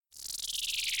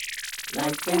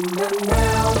Life in the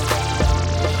now,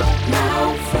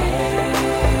 now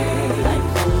phase.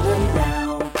 Life in the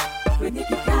now, with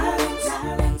Nikki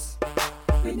Collins,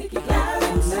 with Nikki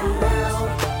Collins now,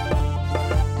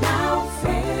 now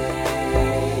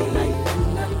phase. Life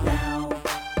in the now,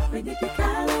 with Nikki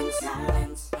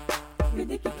Collins, with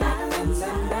Nikki Collins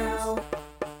now,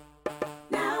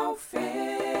 now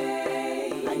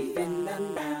phase. Life in the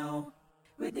now,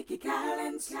 with Nikki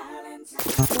Collins.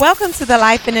 Welcome to the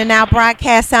Life in the Now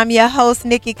broadcast. I'm your host,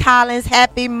 Nikki Collins.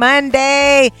 Happy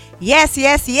Monday. Yes,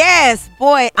 yes, yes.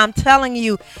 Boy, I'm telling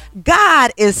you,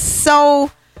 God is so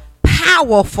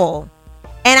powerful.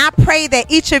 And I pray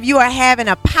that each of you are having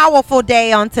a powerful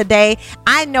day on today.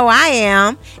 I know I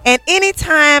am. And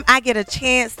anytime I get a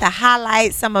chance to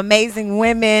highlight some amazing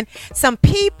women, some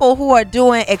people who are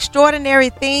doing extraordinary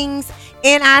things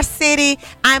in our city,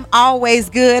 I'm always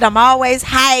good. I'm always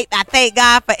hyped. I thank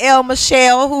God for El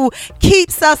Michelle, who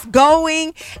keeps us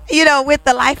going, with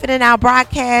the Life in the Now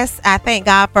broadcast. I thank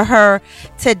God for her.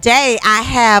 Today, I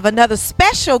have another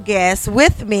special guest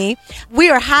with me.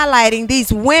 We are highlighting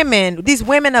these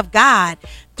women of God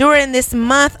during this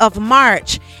month of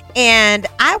March. And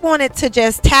I wanted to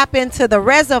just tap into the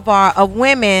reservoir of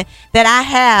women that I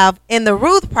have in the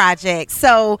Ruth Project.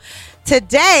 So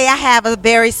today I have a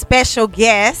very special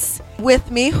guest with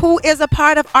me who is a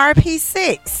part of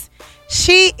RP6.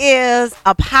 She is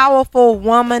a powerful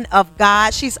woman of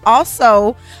God. She's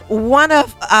also one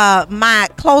of my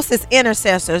closest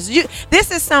intercessors.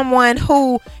 This is someone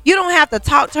who you don't have to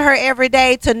talk to her every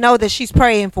day to know that she's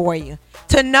praying for you,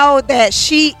 to know that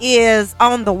she is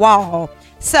on the wall.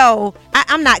 So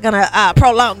I'm not going to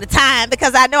prolong the time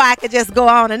because I know I could just go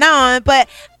on, but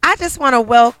I just want to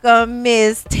welcome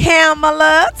Ms.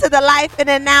 Tamala to the Life in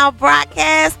the Now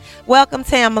broadcast. Welcome,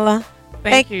 Tamala.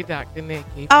 Thank you, Dr.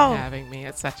 Nikki, for having me.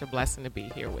 It's such a blessing to be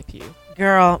here with you.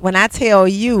 Girl, when I tell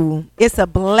you, it's a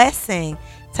blessing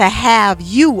to have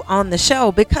you on the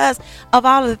show because of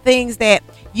all of the things that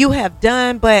you have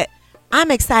done, but I'm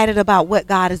excited about what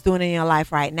God is doing in your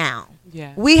life right now.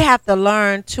 Yeah. We have to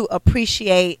learn to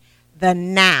appreciate the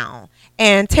now.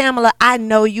 And Tamala, I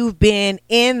know you've been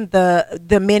in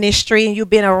the ministry and you've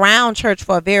been around church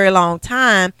for a very long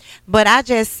time, but I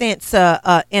just sense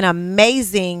an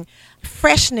amazing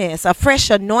freshness, a fresh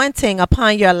anointing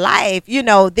upon your life.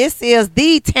 This is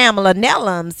the Tamala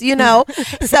Nellums,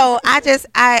 so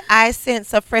I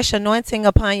sense a fresh anointing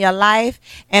upon your life,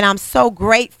 and I'm so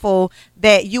grateful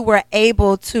that you were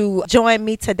able to join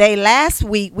me today. Last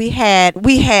week we had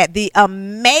the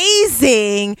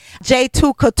amazing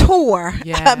J2 Couture,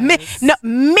 Miss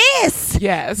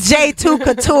J2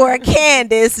 Couture,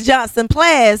 Candace Johnson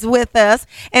Plaz with us,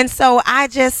 and so I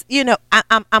just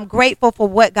I'm grateful for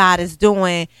what God is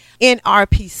doing in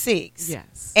RP6.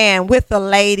 Yes. And with the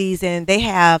ladies, and they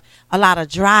have a lot of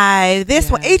drive.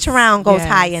 Each round goes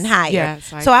higher and higher.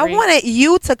 Yes, I wanted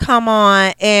you to come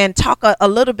on and talk a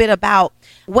little bit about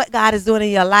what God is doing in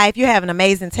your life. You have an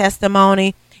amazing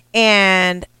testimony,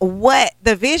 and what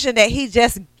the vision that he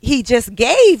just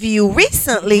gave you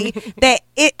recently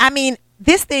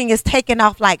this thing is taking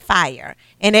off like fire,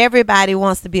 and everybody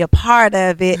wants to be a part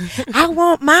of it. I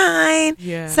want mine.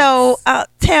 Yes. So,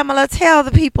 Tamala, tell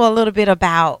the people a little bit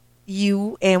about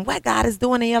you and what God is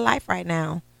doing in your life right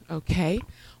now. Okay.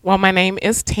 Well, my name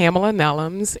is Tamala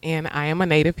Nellums, and I am a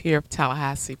native here of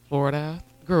Tallahassee, Florida.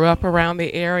 Grew up around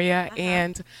the area,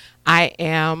 and I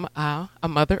am a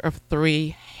mother of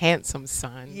 3 handsome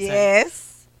sons.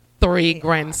 Yes. 3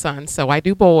 grandsons, so I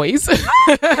do boys. See,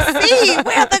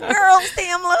 where the girls,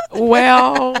 Tamala?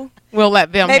 Well, we'll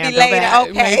let them Maybe handle later, that.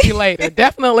 okay. Maybe later.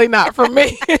 Definitely not for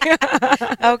me.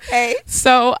 Okay.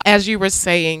 So, as you were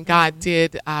saying, God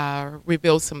did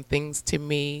reveal some things to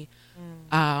me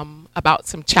about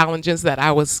some challenges that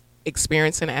I was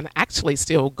experiencing and actually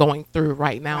still going through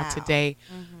right now today.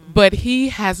 But He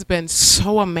has been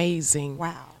so amazing.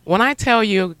 Wow. When I tell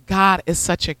you God is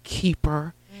such a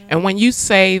keeper, and when you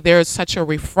say there's such a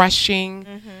refreshing,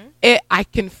 I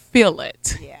can feel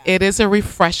it. Yeah. It is a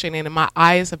refreshing, and my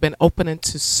eyes have been opening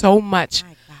to so much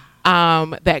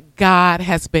that God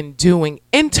has been doing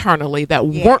internally, that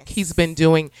work He's been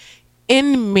doing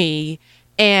in me.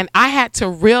 And I had to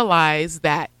realize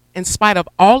that in spite of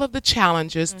all of the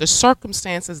challenges, the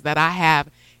circumstances that I have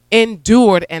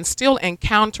endured and still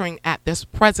encountering at this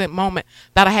present moment,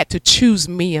 that I had to choose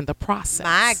me in the process.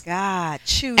 My God,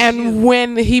 choose and you.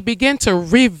 when He began to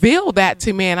reveal that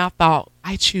to me, and I thought,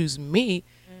 I choose me.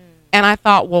 And I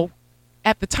thought, well,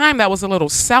 at the time that was a little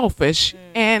selfish,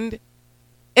 and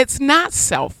it's not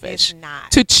selfish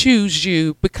to choose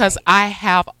you, because I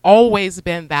have always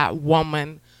been that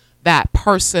woman, that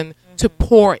person to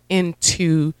pour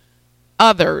into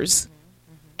others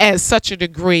at such a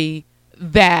degree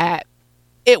that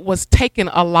it was taking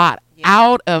a lot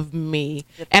out of me.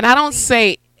 And I don't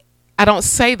say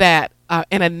that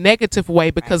in a negative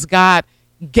way, because God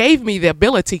gave me the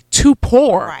ability to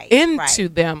pour into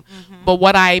them. But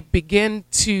what I began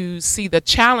to see the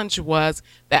challenge was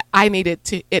that I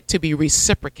needed it to be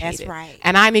reciprocated.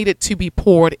 And I needed to be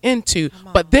poured into.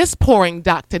 But this pouring,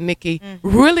 Dr. Nikki,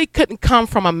 really couldn't come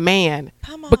from a man,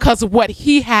 because of what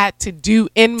he had to do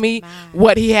in me,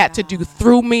 what he had to do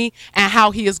through me, and how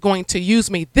he is going to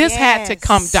use me. This had to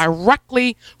come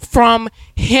directly from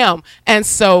him. And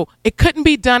so it couldn't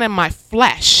be done in my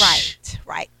flesh.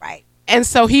 Right. And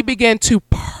so he began to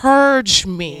purge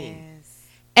me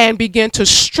and began to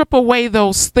strip away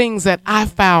those things that I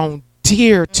found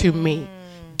dear to me,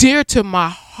 dear to my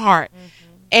heart.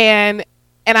 And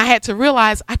I had to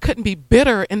realize I couldn't be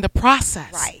bitter in the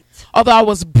process. Although I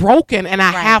was broken, and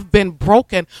I have been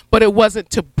broken, but it wasn't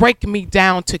to break me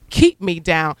down, to keep me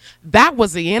down. That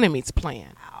was the enemy's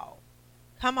plan.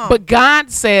 Come on. But God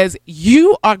says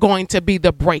you are going to be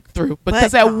the breakthrough,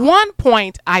 because at one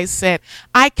point I said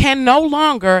I can no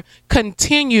longer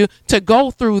continue to go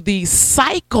through these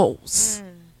cycles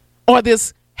or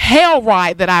this hell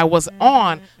ride that I was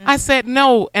on. I said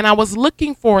no, and I was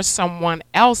looking for someone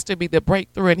else to be the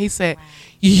breakthrough, and he said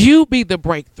you be the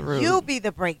breakthrough. You be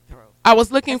the breakthrough. I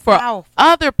was looking for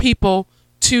other people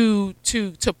to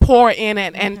pour in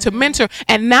and to mentor,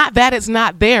 and not that it's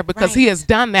not there, because he has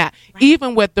done that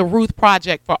even with the Ruth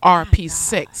Project for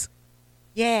RP6.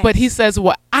 But he says,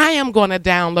 what I am going to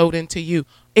download into you,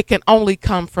 it can only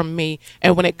come from me.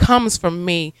 And when it comes from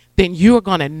me, then you're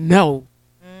going to know.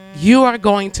 You are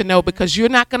going to know, because you're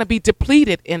not going to be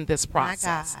depleted in this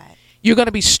process. You're going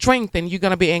to be strengthened. You're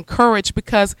going to be encouraged,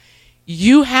 because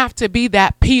you have to be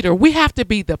that Peter. We have to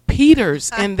be the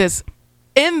Peters in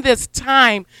this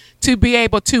time to be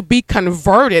able to be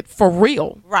converted for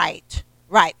real. Right.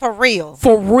 For real.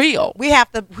 For real. We have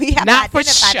to not to for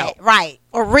show. That.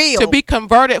 For real. To be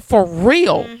converted for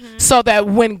real. So that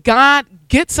when God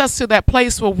gets us to that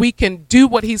place where we can do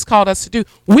what he's called us to do,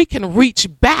 we can reach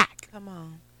back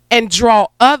and draw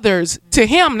others to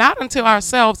him, not unto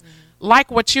ourselves,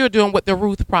 like what you're doing with the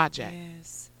Ruth Project.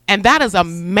 And that is a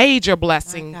major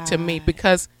blessing to me,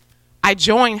 because I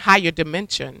joined Higher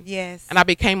Dimension. And I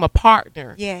became a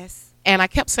partner. And I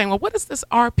kept saying, well, what is this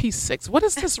RP6? What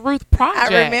is this Ruth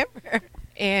Project? I remember.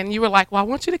 And you were like, well, I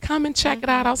want you to come and check it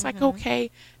out. I was like, okay.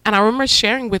 And I remember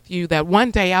sharing with you that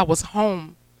one day I was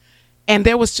home, and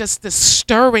there was just this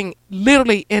stirring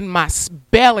literally in my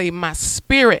belly, my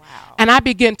spirit. And I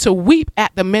began to weep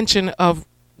at the mention of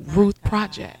Ruth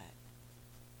Project.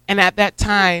 And at that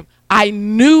time, I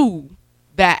knew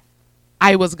that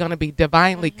I was going to be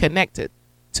divinely connected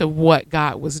to what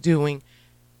God was doing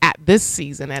at this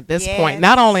season, at this point,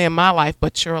 not only in my life,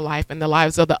 but your life and the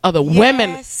lives of the other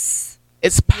women.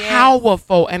 It's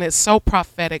powerful and it's so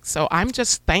prophetic. So I'm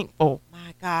just thankful.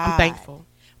 My God. I'm thankful.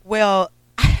 Well,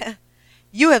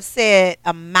 you have said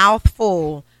a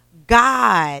mouthful.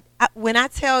 God, when I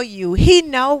tell you, he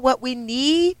know what we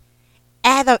need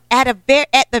at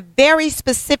the very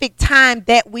specific time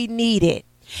that we need it.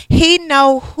 He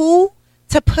know who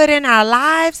to put in our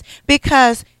lives,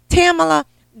 because Tamala,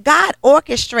 God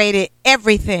orchestrated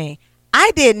everything.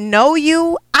 I didn't know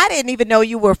you. I didn't even know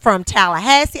you were from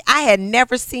Tallahassee. I had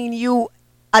never seen you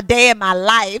a day in my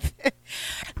life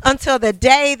until the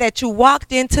day that you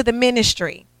walked into the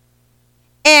ministry.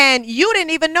 And you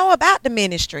didn't even know about the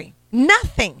ministry.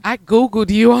 Nothing. I Googled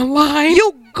you online.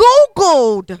 You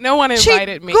Googled. No one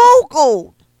invited me.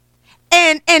 Googled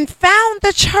and found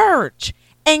the church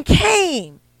and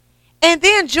came. And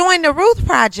then join the Ruth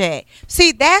Project.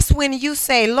 See, that's when you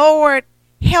say, Lord,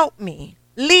 help me,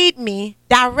 lead me,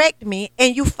 direct me,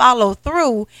 and you follow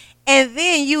through. And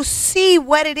then you see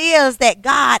what it is that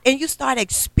God, and you start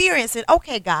experiencing,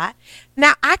 okay, God,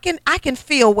 now I can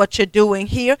feel what you're doing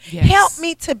here. Help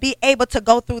me to be able to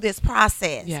go through this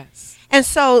process. And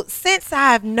so since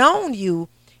I've known you,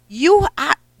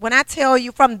 when I tell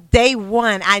you from day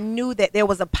one, I knew that there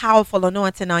was a powerful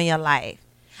anointing on your life.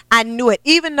 I knew it,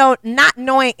 even though not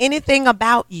knowing anything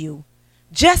about you,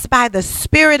 just by the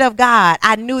Spirit of God,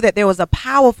 I knew that there was a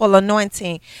powerful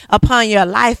anointing upon your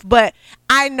life. But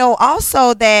I know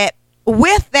also that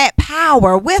with that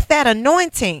power, with that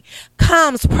anointing,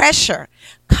 comes pressure,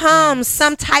 comes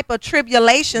some type of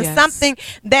tribulation, something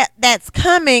that's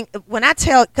coming. When I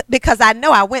tell, because I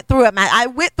know I went through it, I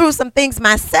went through some things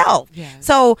myself.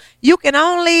 So you can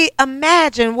only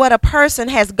imagine what a person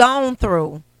has gone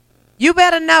through. You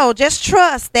better know, just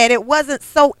trust that it wasn't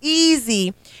so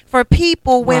easy for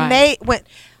people when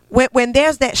when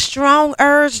there's that strong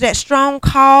urge, that strong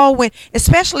call, when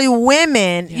especially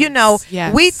women,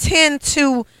 Yes. we tend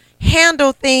to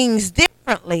handle things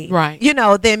differently, Right.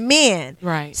 than men.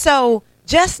 Right. So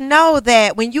just know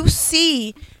that when you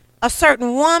see a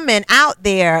certain woman out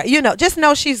there, just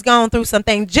know she's gone through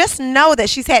something. Just know that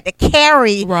she's had to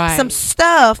carry Right. some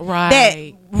stuff that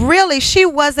Right. really she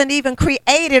wasn't even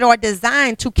created or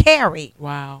designed to carry.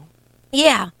 Wow.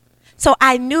 Yeah. So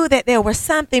I knew that there was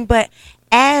something, but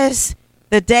as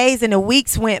the days and the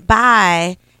weeks went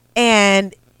by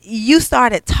and you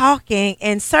started talking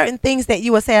and certain things that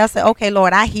you would say, I said, okay,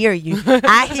 Lord, I hear you.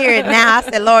 I hear it now. I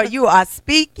said, Lord, you are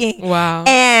speaking. Wow.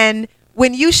 And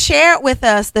when you shared with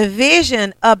us the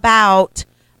vision about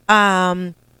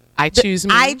I choose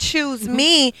me. I choose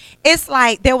me, it's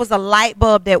like there was a light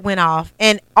bulb that went off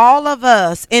and all of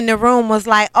us in the room was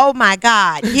like, oh my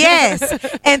God, yes.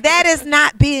 And that is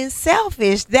not being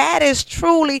selfish. That is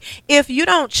truly, if you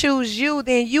don't choose you,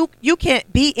 then you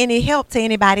can't be any help to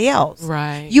anybody else.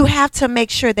 Right. You have to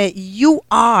make sure that you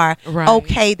are Right.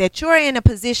 okay, that you're in a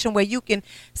position where you can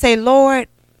say, Lord,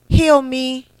 heal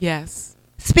me, Yes.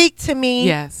 speak to me.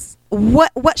 Yes.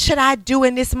 What should I do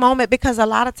in this moment? Because a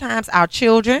lot of times our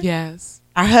children, Yes.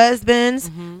 our husbands,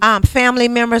 family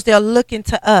members, they're looking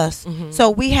to us. So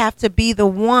we have to be the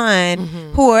one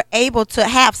who are able to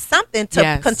have something to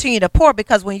Yes. continue to pour,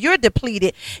 because when you're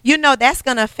depleted, that's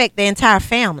going to affect the entire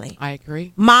family. I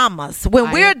agree. Mamas, when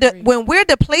I we're agree. when we're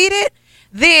depleted,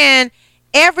 then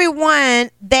everyone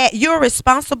that you're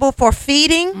responsible for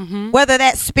feeding, whether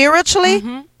that's spiritually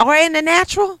or in the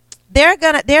natural,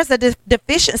 there's a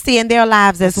deficiency in their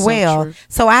lives as That's so well. true.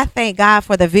 So I thank God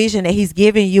for the vision that He's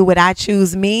giving you with I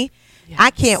Choose Me. I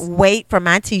Yes. can't wait for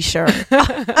my T-shirt.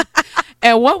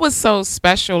 And what was so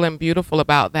special and beautiful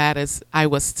about that is I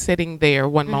was sitting there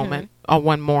one moment or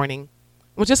one morning,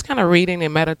 was just kind of reading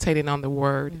and meditating on the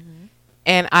word.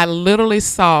 And I literally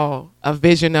saw a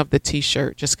vision of the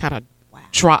T-shirt just kind of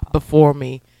drop before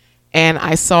me. And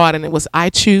I saw it and it was I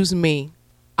Choose Me,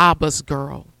 Abba's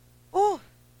Girl. Oh,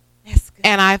 that's good.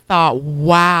 And I thought,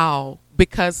 wow,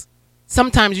 because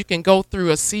sometimes you can go through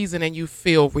a season and you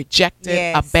feel rejected,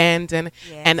 Yes. abandoned,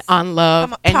 Yes. and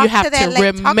unloved. Come on, And you talk have to to that talk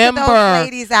to those remember,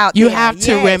 ladies out you there. have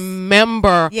to Yes.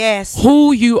 remember Yes.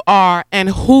 who you are and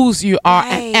whose you are.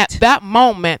 And Right. at that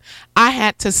moment, I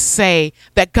had to say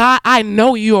that, God, I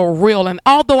know you are real. And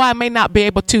although I may not be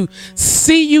able to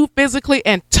see you physically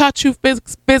and touch you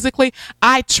physically,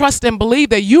 I trust and believe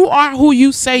that you are who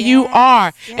you say you Yes.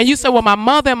 are. Yes, And you say, well, my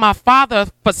mother and my father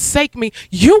forsake me.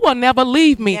 You will never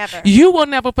leave me. Never. You will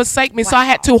never forsake me. So I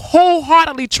had to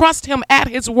wholeheartedly trust him at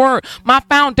his word. My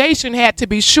foundation had to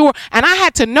be sure. And I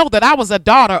had to know that I was a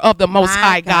daughter of the Most My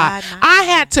High God. God, my I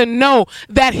had to know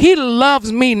that he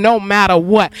loves me no matter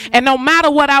what. And no matter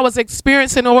what I was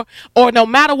experiencing or no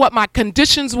matter what my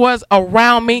conditions was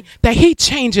around me, that he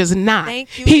changes not.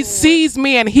 Thank you, He Lord. sees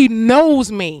me and he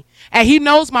knows me. And he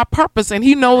knows my purpose and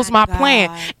he knows My my plan.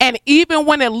 God. And even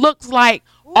when it looks like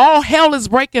all hell is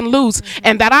breaking loose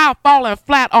and that I've fallen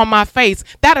flat on my face,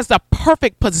 that is a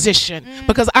perfect position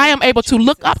because I am able to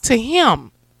look up to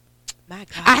him. My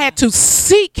God. I had to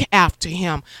seek after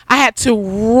him. I had to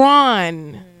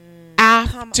run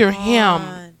after him.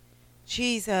 On.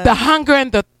 Jesus. The hunger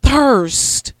and the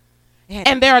thirst. Yeah.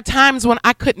 And there are times when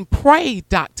I couldn't pray,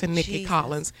 Dr. Nikki Jesus.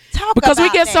 Collins, Talk because we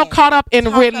about get so that. caught up in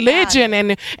Talk about religion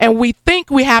and we think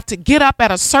we have to get up at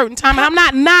a certain time. And I'm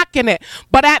not knocking it,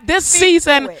 but at this Speak to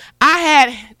season, it. I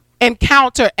had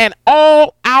encountered an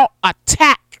all-out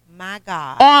attack My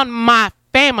God. on my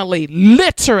family,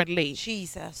 literally.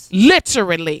 Jesus.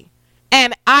 Literally.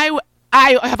 And I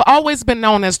have always been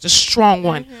known as the strong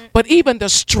one, but even the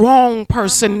strong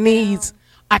person needs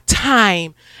a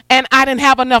time. And I didn't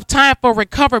have enough time for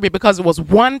recovery because it was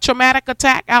one traumatic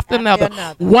attack after another,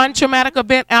 one traumatic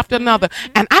event after another,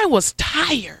 and I was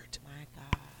tired. My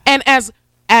God. And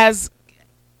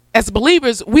as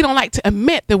believers, we don't like to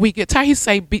admit that we get tired. He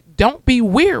say, don't be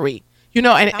weary, Come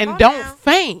and on don't now.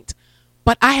 faint.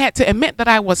 But I had to admit that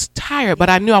I was tired, but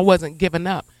I knew I wasn't giving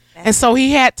up. And so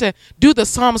he had to do the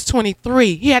Psalms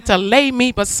 23. He had to lay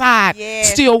me beside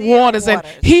Yes, still waters, and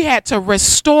waters. he had to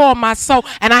restore my soul,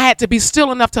 and I had to be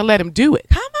still enough to let him do it.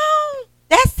 Come on.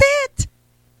 That's it.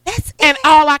 That's And it.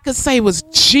 all I could say was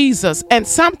Jesus. And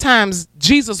sometimes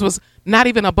Jesus was not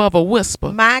even above a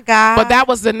whisper. My God. But that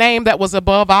was the name that was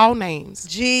above all names.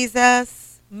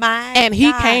 Jesus. My And he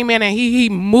God. came in and he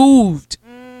moved.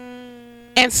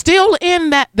 And still in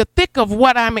the thick of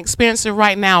what I'm experiencing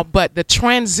right now, but the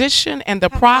transition and the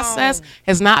process on.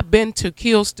 has not been to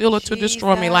kill, steal, or to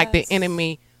destroy me like the Jesus.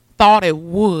 enemy thought it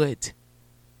would.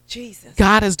 Jesus.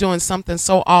 God is doing something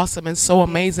so awesome and so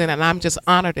amazing, and I'm just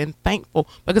honored and thankful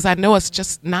because I know it's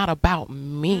just not about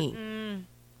me.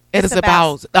 It is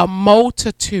about a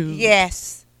multitude.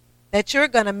 Yes, that you're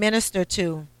going to minister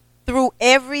to through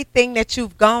everything that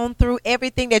you've gone through,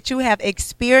 everything that you have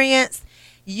experienced.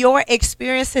 Your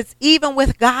experiences, even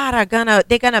with God,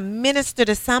 they're gonna minister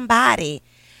to somebody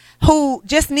who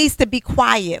just needs to be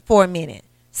quiet for a minute.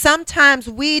 Sometimes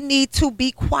we need to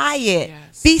be quiet.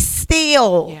 Yes. Be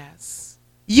still. Yes.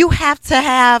 You have to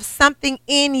have something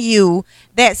in you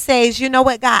that says, you know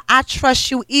what, God, I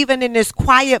trust you even in this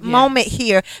quiet moment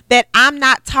here, that I'm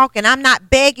not talking, I'm not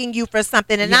begging you for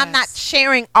something, and I'm not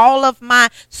sharing all of my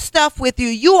stuff with you.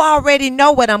 You already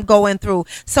know what I'm going through.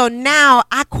 So now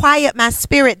I quiet my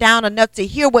spirit down enough to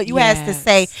hear what you have to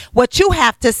say, what you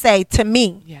have to say to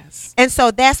me. Yes. And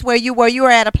so that's where you were. You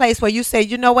were at a place where you say,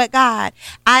 you know what, God,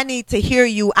 I need to hear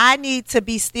you. I need to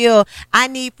be still. I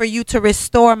need for you to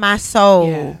restore my soul.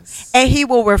 Yes. And he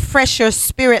will refresh your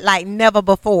spirit like never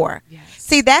before. Yes.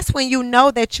 See, that's when you know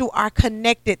that you are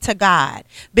connected to God,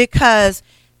 because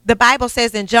the Bible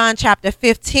says in John chapter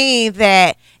 15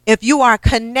 that if you are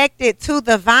connected to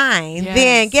the vine,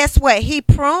 then guess what? He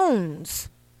prunes.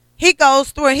 He goes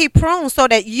through and he prunes so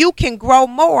that you can grow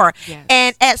more. Yes.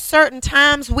 And at certain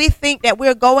times we think that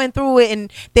we're going through it,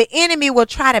 and the enemy will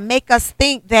try to make us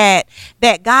think that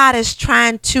God is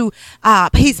trying to,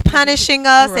 he's punishing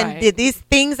us, Right. and these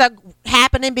things are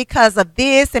happening because of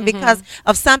this and because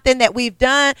of something that we've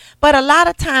done. But a lot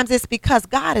of times it's because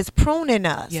God is pruning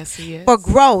us. Yes, he is. For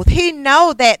growth. He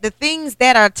know that the things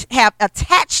that have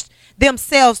attached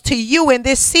themselves to you in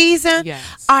this season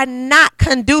are not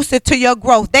conducive to your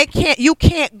growth. You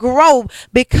can't grow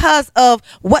because of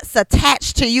what's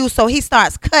attached to you. So he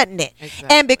starts cutting it.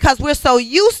 Exactly. And because we're so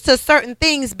used to certain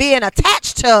things being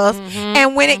attached to us,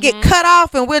 and when it get cut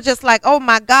off and we're just like, oh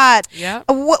my God,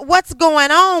 what's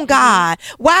going on, God?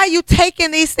 Why are you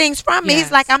taking these things from me?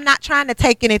 He's like, I'm not trying to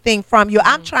take anything from you.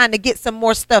 I'm trying to get some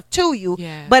more stuff to you.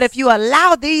 But if you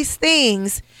allow these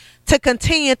things to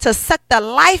continue to suck the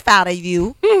life out of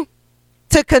you,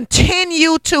 to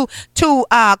continue to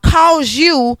cause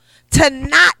you to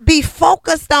not be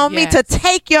focused on me, to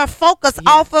take your focus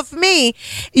off of me,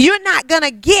 you're not going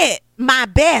to get my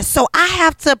best. So I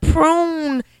have to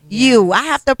prune you. I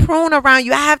have to prune around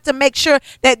you. I have to make sure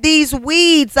that these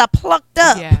weeds are plucked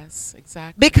up. Yes,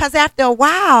 exactly. Because after a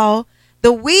while,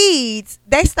 the weeds,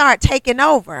 they start taking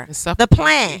over the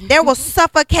plant. They will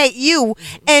suffocate you,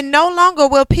 and no longer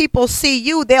will people see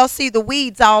you. They'll see the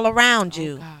weeds all around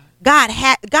you. God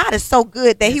is so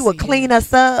good that he will clean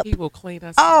us up. He will clean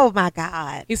us up. Oh, my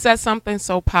God. He said something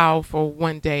so powerful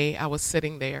one day. I was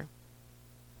sitting there,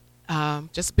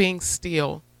 just being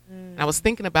still. And I was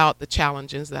thinking about the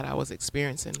challenges that I was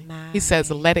experiencing. He says,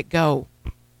 let it go.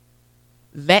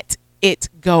 Let it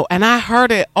go. And I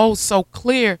heard it so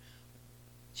clear.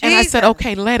 And I said,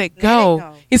 okay, let it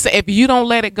go. He said, if you don't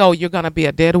let it go, you're going to be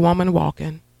a dead woman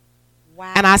walking.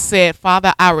 Wow. And I said,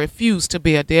 Father, I refuse to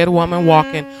be a dead woman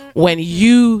walking when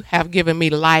you have given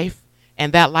me life,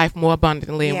 and that life more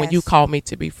abundantly. And when you call me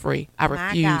to be free, I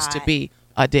refuse to be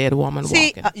a dead woman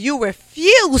walking. You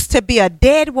refuse to be a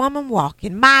dead woman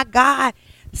walking. My God.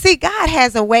 See, God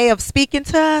has a way of speaking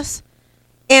to us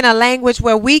in a language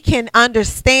where we can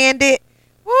understand it.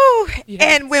 Woo. Yes.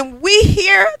 And when we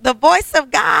hear the voice of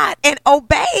God and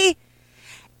obey,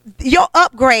 your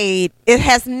upgrade, it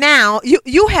has now,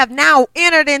 you have now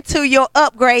entered into your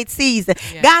upgrade season.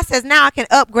 Yeah. God says, now I can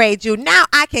upgrade you. Now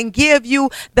I can give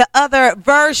you the other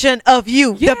version of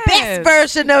you, the best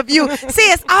version of you. See,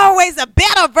 it's always a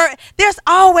better there's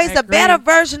always a better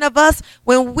version of us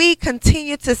when we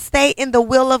continue to stay in the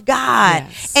will of God.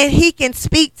 Yes. And he can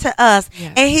speak to us.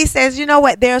 Yes. And he says, you know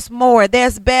what, there's more,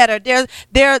 there's better.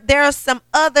 There's some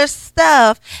other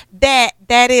stuff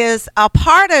that is a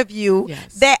part of you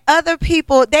that other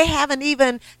people, they haven't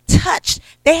even touched,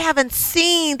 they haven't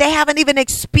seen, they haven't even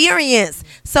experienced.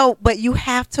 So, but you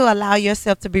have to allow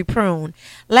yourself to be pruned.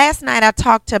 Last night I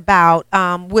talked about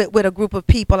with a group of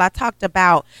people, I talked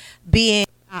about the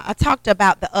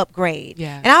upgrade.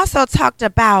 And I also talked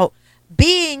about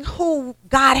being who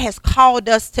God has called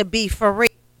us to be for real.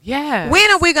 Yes.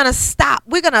 When are we gonna stop?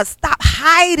 We're gonna stop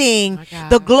hiding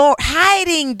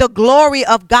the glory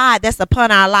of God that's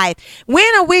upon our life.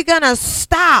 When are we gonna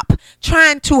stop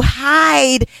trying to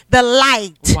hide the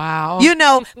light? Wow. You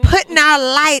know, putting our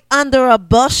light under a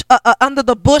bush, under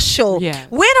the bushel. Yes.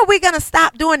 When are we gonna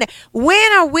stop doing that?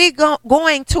 When are we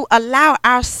going to allow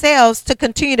ourselves to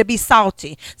continue to be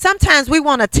salty? Sometimes we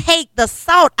want to take the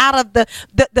salt out of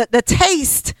the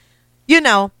taste, you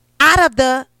know, out of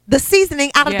the seasoning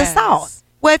out of the salt.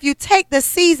 Well, if you take the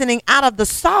seasoning out of the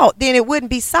salt, then it wouldn't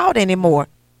be salt anymore.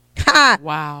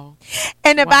 Wow.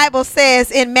 And the Bible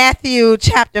says in Matthew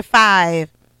chapter 5,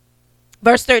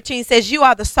 verse 13 says, you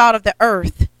are the salt of the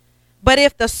earth. But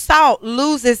if the salt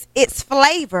loses its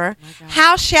flavor,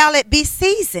 how shall it be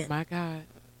seasoned? My God.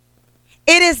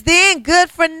 It is then good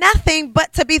for nothing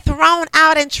but to be thrown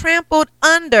out and trampled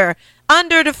under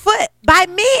the foot by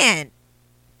men.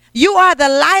 You are the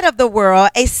light of the world.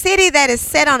 A city that is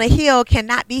set on a hill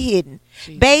cannot be hidden.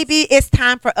 Jesus. Baby, it's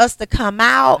time for us to come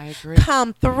out, I agree.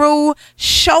 come through,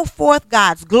 show forth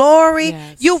God's glory.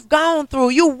 Yes. You've gone through,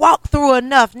 you walked through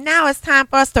enough. Now it's time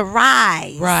for us to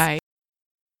rise. Right.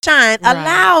 Shine. Right.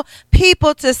 Allow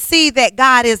people to see that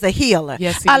God is a healer.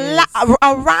 Yes, he is.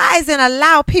 Arise and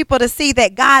allow people to see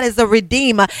that God is a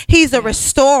redeemer. He's a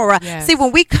restorer. Yes. See,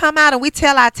 when we come out and we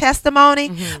tell our testimony,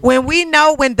 when we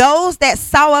know, when those that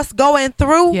saw us going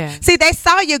through, Yes. see, they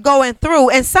saw you going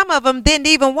through, and some of them didn't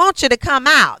even want you to come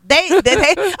out. They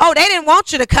didn't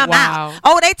want you to come Wow. out.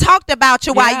 Oh, they talked about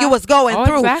you while Yeah. you was going Oh,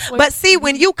 through. exactly. But see,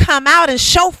 when you come out and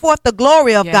show forth the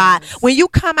glory of Yes. God, when you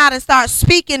come out and start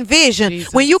speaking vision,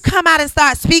 Jesus. when you come out and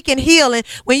start speaking healing,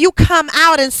 when you come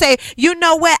out and say, you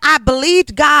know what, I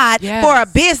believed God Yes. for a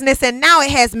business and now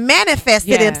it has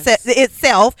manifested Yes.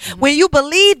 itself. When you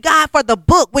believe God for the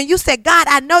book, when you say, God,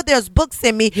 I know there's books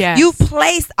in me, Yes. you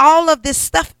placed all of this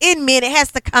stuff in me and it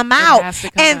has to come out. has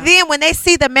to come And out. then when they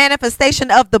see the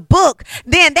manifestation of the book,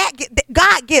 then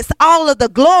God gets all of the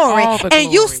glory, All the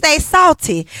and you glory. stay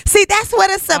salty. See, that's what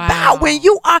it's about.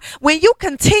 Wow. When you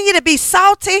continue to be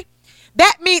salty,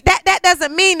 that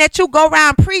doesn't mean that you go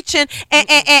around preaching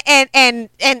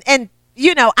and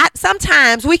you know,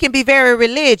 sometimes we can be very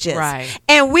religious, Right.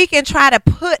 and we can try to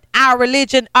put our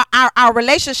religion, our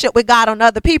relationship with God on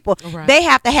other people. Right. They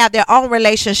have to have their own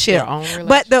relationship. Their own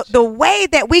But relationship. the way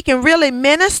that we can really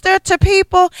minister to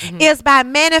people is by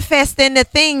manifesting the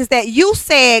things that you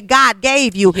said God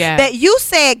gave you, Yes. that you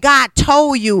said God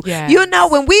told you. Yes. You know,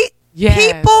 when Yes.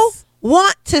 people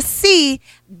want to see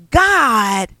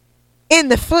God in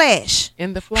the flesh.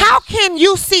 In the flesh. How can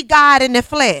you see God in the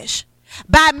flesh?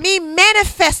 By me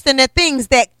manifesting the things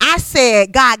that I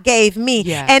said God gave me.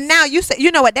 Yes. And now you say,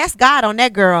 you know what? That's God on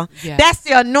that girl. Yes. That's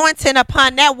the anointing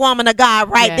upon that woman of God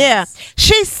right Yes. there.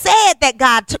 She said that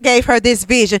God gave her this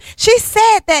vision. She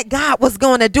said that God was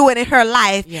going to do it in her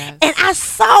life. Yes. And I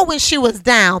saw when she was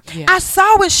down. Yes. I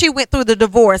saw when she went through the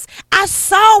divorce. I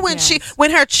saw when Yes.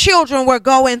 when her children were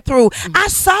going through. I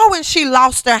saw when she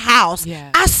lost her house.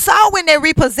 Yes. I saw when they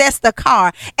repossessed the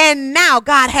car. And now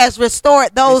God has restored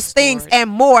those things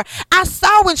and more. I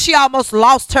saw when she almost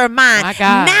lost her mind. My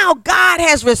God. Now God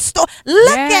has restored.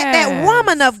 Look at that Yes.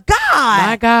 woman of God.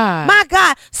 My God. My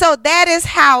God. So that is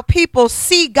how people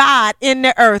see God in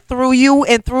the earth, through you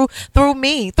and through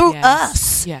me, through Yes.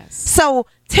 us. Yes. So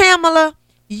Tamala,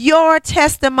 your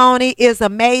testimony is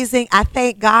amazing. I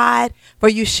thank God for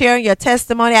you sharing your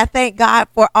testimony. I thank God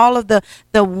for all of the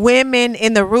women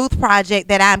in the Ruth Project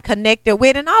that I'm connected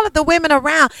with, and all of the women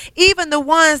around, even the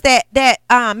ones that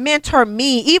mentor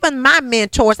me, even my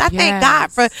mentors. I thank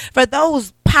God for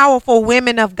those powerful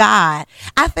women of God.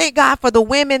 I thank God for the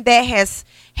women that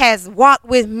has walked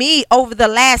with me over the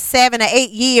last 7 or 8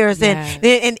 years. Yes.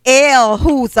 And Elle,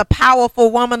 who's a powerful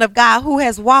woman of God, who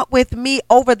has walked with me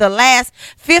over the last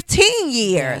 15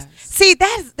 years. Yes. See,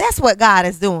 that's what God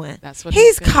is doing. That's what He's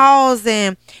he's doing.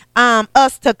 causing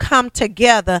us to come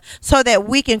together so that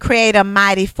we can create a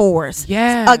mighty force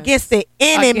Yes. against the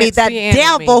enemy, Against the the enemy.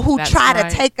 devil who That's try right.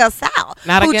 to take us out.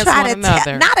 Not who against try one to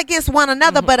another. not against one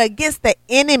another, but against the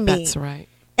enemy. That's right.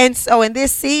 And so in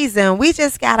this season, we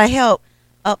just got to help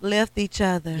uplift each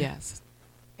other Yes.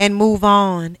 and move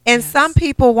on. And Yes. some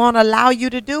people won't allow you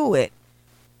to do it.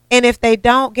 And if they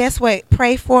don't, guess what?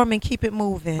 Pray for them and keep it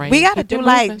moving. Pray We and got to keep do it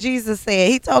like moving. Jesus said.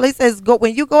 He says, go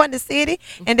when you go in the city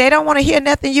and they don't want to hear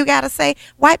nothing you got to say,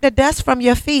 wipe the dust from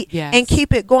your feet Yes. and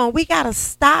keep it going. We got to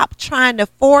stop trying to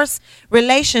force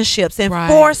relationships and Right.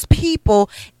 force people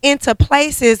into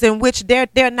places in which they're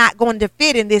not going to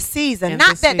fit in this season. In Not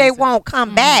this that they season. won't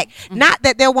come back. Not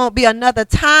that there won't be another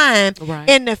time Right.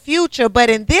 in the future, but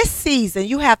in this season,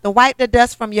 you have to wipe the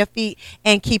dust from your feet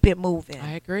and keep it moving.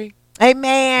 I agree.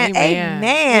 Amen. Amen.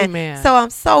 Amen. Amen. So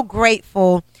I'm so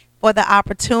grateful for the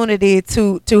opportunity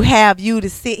to have you to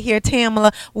sit here,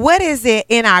 Tamala. What is it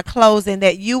in our closing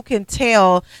that you can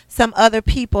tell some other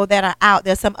people that are out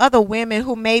there, some other women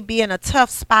who may be in a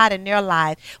tough spot in their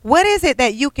life? What is it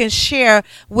that you can share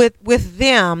with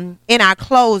them in our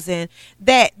closing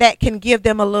that can give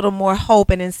them a little more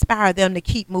hope and inspire them to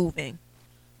keep moving?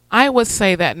 I would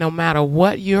say that no matter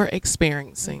what you're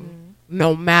experiencing,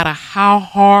 no matter how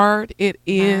hard it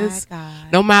is,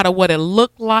 God. no matter what it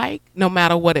looked like, no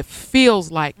matter what it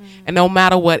feels like, and no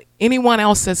matter what anyone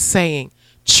else is saying.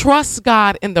 Trust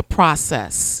God in the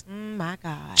process. My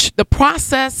God. The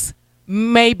process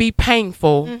may be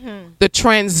painful. The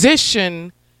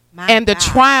transition and the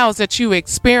trials that you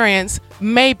experience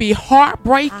may be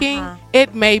heartbreaking.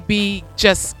 It may be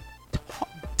just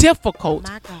difficult.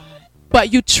 My God.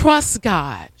 But you trust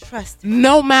God. Trust Him.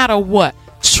 No matter what.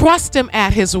 Trust Him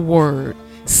at His word.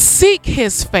 Seek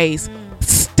His face.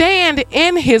 Stand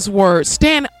in His word.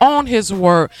 Stand on His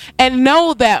word. And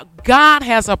know that God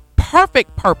has a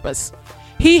perfect purpose.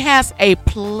 He has a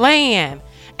plan.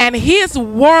 And His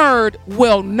word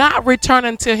will not return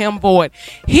unto Him void.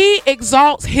 He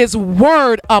exalts His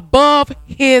word above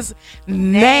His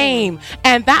name.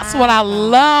 And that's what I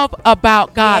love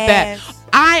about God. Yes. That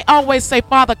I always say,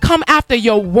 Father, come after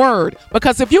your word.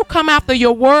 Because if you come after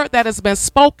your word that has been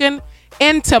spoken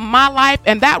into my life,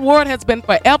 and that word has been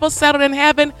forever settled in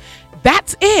heaven,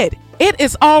 that's it. It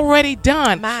is already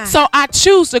done. So I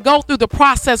choose to go through the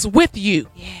process with you.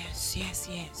 Yes, yes,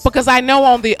 yes. Because I know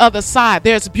on the other side,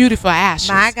 there's beautiful ashes.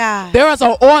 My God. There is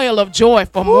an oil of joy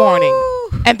for mourning.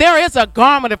 Woo. And there is a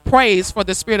garment of praise for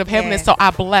the spirit of heaviness. Yes. So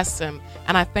I bless Him.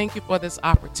 And I thank you for this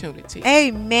opportunity.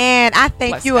 Amen. I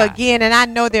thank Bless you God. again. And I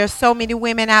know there's so many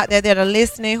women out there that are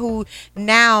listening who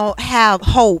now have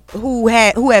hope, who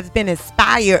have been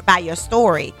inspired by your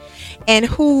story, and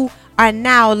who are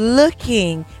now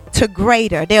looking to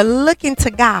greater. They're looking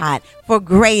to God for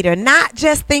greater, not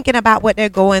just thinking about what they're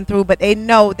going through, but they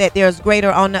know that there's greater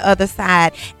on the other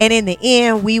side. And in the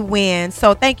end, we win.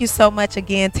 So thank you so much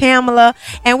again, Tamala.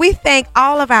 And we thank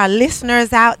all of our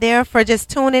listeners out there for just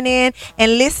tuning in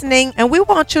and listening. And we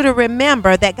want you to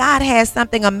remember that God has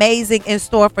something amazing in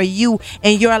store for you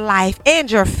and your life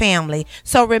and your family.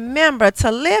 So remember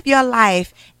to live your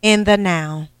life in the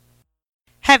now.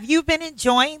 Have you been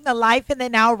enjoying the Life in the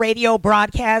Now radio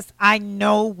broadcast? I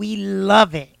know we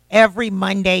love it every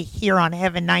Monday here on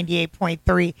Heaven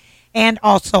 98.3 and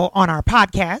also on our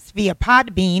podcast via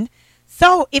Podbean.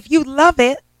 So if you love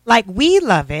it like we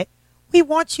love it, we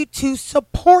want you to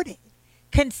support it.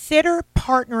 Consider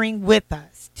partnering with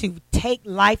us to take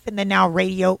Life in the Now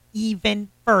radio even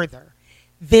further.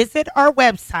 Visit our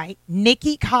website,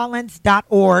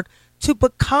 NikkiCollins.org, to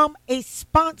become a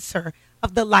sponsor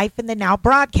of the Life in the Now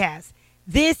broadcast.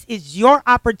 This is your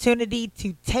opportunity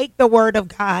to take the word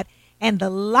of God and the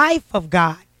life of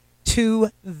God to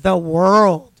the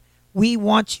world. We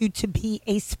want you to be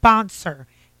a sponsor.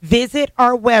 Visit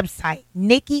our website,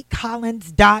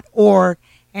 NikkiCollins.org,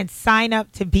 and sign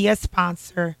up to be a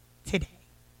sponsor today.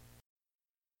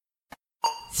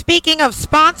 Speaking of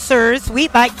sponsors,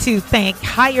 we'd like to thank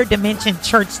Higher Dimension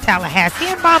Church Tallahassee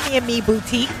and Mommy and Me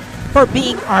Boutique for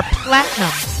being our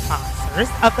platinum sponsors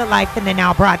of the Life in the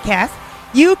Now broadcast.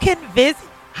 You can visit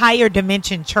Higher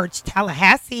Dimension Church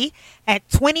Tallahassee at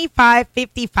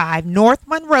 2555 North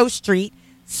Monroe Street,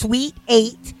 Suite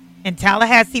 8 in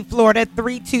Tallahassee, Florida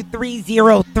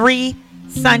 32303.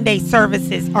 Sunday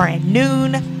services are at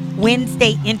noon.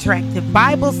 Wednesday interactive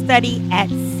Bible study at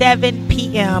 7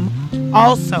 p.m.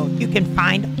 Also, you can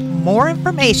find more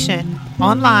information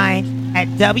online at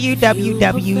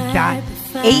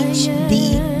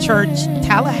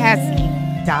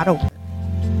www.hdchurchtallahassee.org.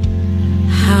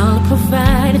 I'll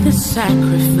provide the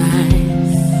sacrifice.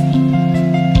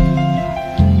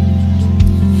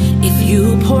 If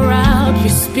you pour out your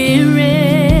spirit,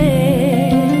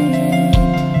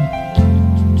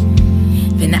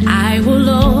 then I will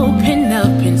open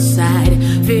up inside.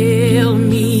 Fill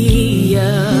me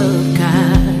up,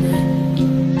 God.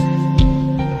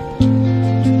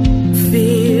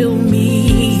 Fill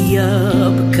me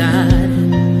up, God.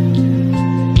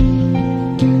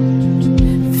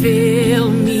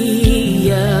 Fill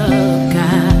me up,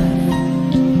 God.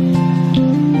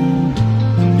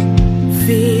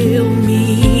 Fill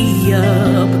me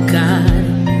up, God.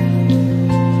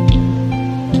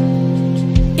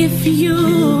 If you,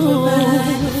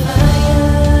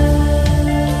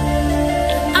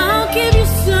 I'll give you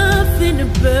something to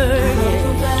burn.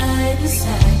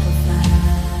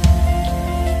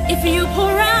 If you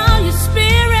pour